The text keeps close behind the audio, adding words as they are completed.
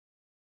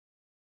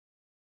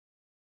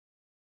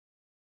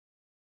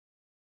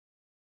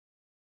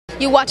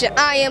You watching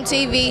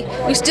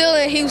IMTV. We still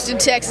in Houston,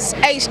 Texas,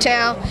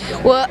 H-Town.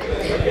 Well,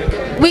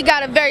 we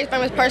got a very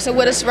famous person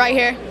with us right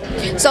here.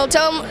 So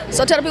tell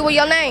the people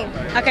your name.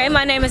 Okay,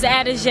 my name is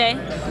A.D.I.G.E,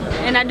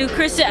 and I do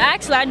Christian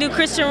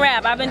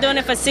rap. I've been doing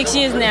it for 6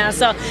 years now.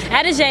 So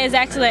A.D.I.G.E is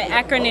actually an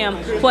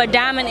acronym for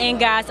Diamond in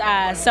God's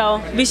Eyes.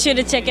 So be sure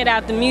to check it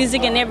out, the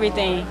music and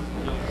everything.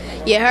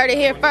 You heard it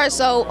here first.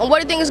 So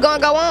what do you think is going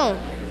to go on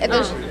at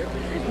this?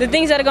 The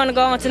things that are going to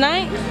go on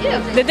tonight? Yeah.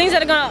 The things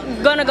that are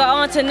going to go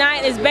on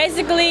tonight is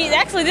actually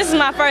this is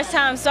my first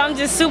time, so I'm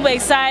just super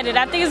excited.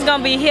 I think it's going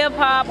to be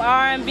hip-hop,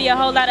 R&B, a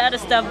whole lot of other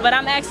stuff, but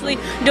I'm actually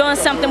doing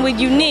something with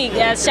Unique.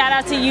 Shout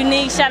out to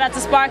Unique, shout out to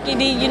Sparky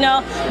D, you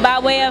know, by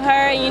way of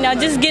her, you know,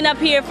 just getting up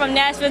here from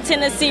Nashville,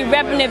 Tennessee,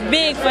 repping it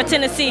big for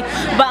Tennessee.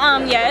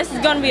 But yeah, this is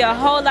going to be a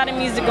whole lot of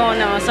music going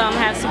on, so I'm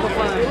going to have super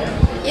fun.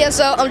 Yeah,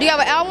 so do you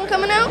have an album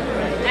coming out?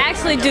 I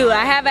actually do.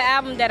 I have an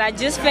album that I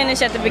just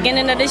finished at the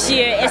beginning of this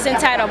year. It's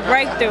entitled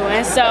Breakthrough,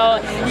 and so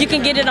you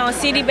can get it on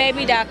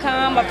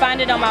cdbaby.com or find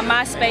it on my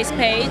MySpace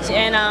page,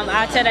 and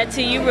I'll tell that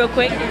to you real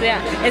quick.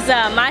 It's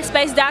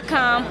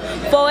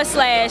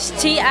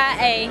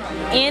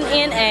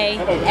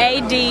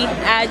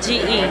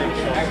myspace.com/TIANNAADIGE.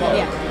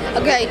 Yeah.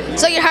 Okay,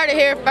 so you heard it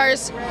here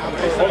first.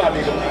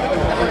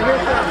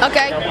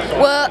 Okay,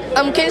 well,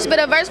 can you spit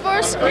a verse for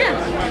us? Yeah.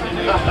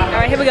 All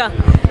right, here we go.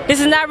 This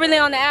is not really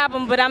on the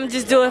album, but I'm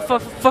just doing it for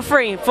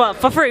free, for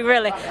free,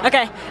 really.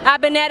 Okay,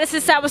 I've been at it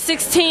since I was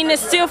 16,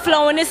 it's still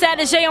flowing. It's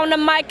A.D.I.G.E on the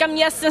mic, I'm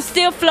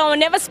still flowing.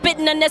 Never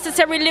spitting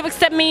unnecessary lyrics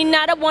that mean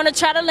not. I wanna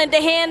try to lend a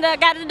hand, I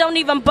got it, don't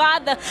even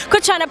bother.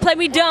 Quit trying to play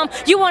me dumb,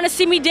 you wanna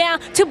see me down?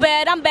 Too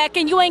bad, I'm back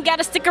and you ain't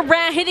gotta stick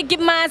around. Here to get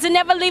mines and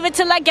never leave it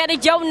till I get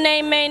it. Your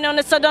name ain't on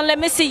it, so don't let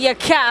me see you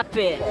cop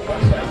it.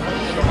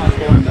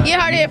 You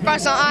heard it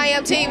first on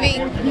IMTV.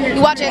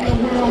 You watch it.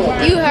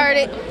 You heard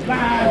it.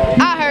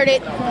 I heard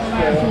it.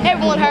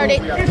 Everyone heard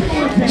it.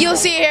 You'll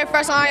see it here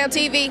first on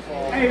IMTV.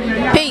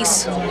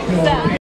 Peace.